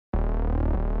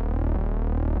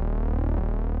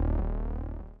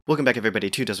Welcome back everybody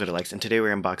to Does What It Likes, and today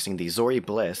we're unboxing the Zorii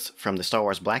Bliss from the Star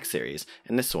Wars Black series,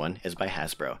 and this one is by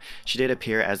Hasbro. She did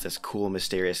appear as this cool,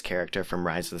 mysterious character from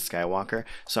Rise of the Skywalker,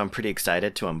 so I'm pretty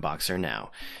excited to unbox her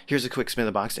now. Here's a quick spin of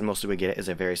the box, and mostly we get is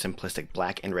a very simplistic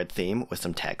black and red theme with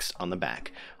some text on the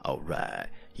back. Alright,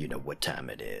 you know what time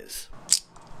it is.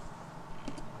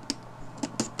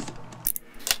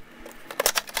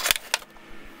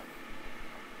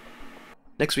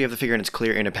 Next we have the figure in its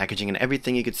clear inner packaging, and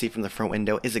everything you can see from the front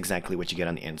window is exactly what you get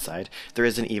on the inside. There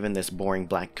isn't even this boring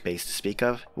black base to speak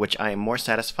of, which I am more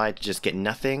satisfied to just get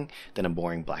nothing than a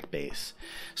boring black base.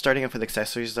 Starting off with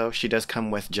accessories though, she does come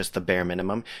with just the bare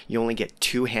minimum. You only get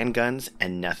 2 handguns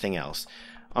and nothing else.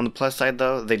 On the plus side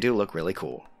though, they do look really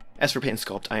cool. As for paint and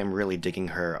sculpt, I am really digging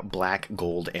her black,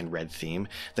 gold, and red theme.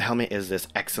 The helmet is this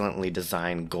excellently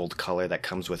designed gold color that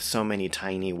comes with so many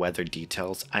tiny weathered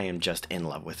details. I am just in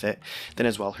love with it. Then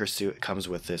as well, her suit comes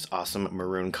with this awesome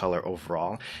maroon color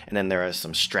overall, and then there are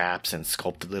some straps and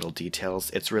sculpted little details.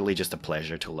 It's really just a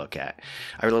pleasure to look at.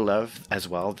 I really love as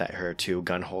well that her 2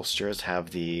 gun holsters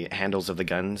have the handles of the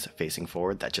guns facing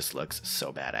forward. That just looks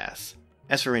so badass.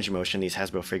 As for range of motion, these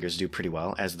Hasbro figures do pretty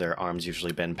well, as their arms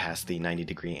usually bend past the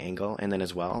 90-degree angle, and then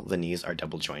as well, the knees are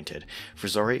double jointed. For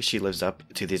Zorii, she lives up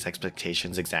to these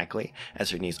expectations exactly, as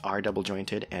her knees are double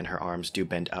jointed and her arms do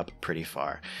bend up pretty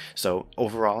far. So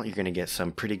overall, you're going to get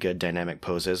some pretty good dynamic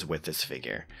poses with this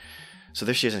figure. So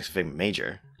there she is next to Figment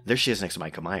Major. There she is next to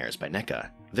Michael Myers by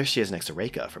NECA. There she is next to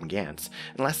Reika from Gantz.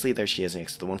 And lastly, there she is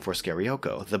next to the 1/4 scale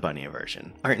Ryoko, the bunny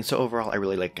version. Alright, and so overall, I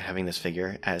really like having this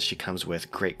figure, as she comes with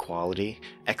great quality,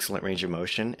 excellent range of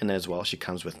motion, and then as well, she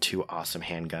comes with 2 awesome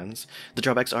handguns. The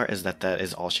drawbacks is that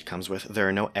is all she comes with. There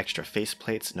are no extra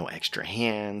faceplates, no extra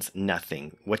hands,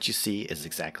 nothing. What you see is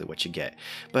exactly what you get.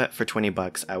 But for 20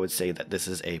 bucks, I would say that this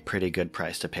is a pretty good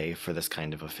price to pay for this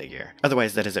kind of a figure.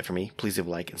 Otherwise, that is it for me. Please leave a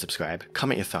like and subscribe,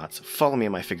 comment your thoughts, follow me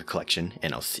on my figure collection,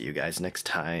 and I'll see you guys next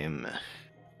time.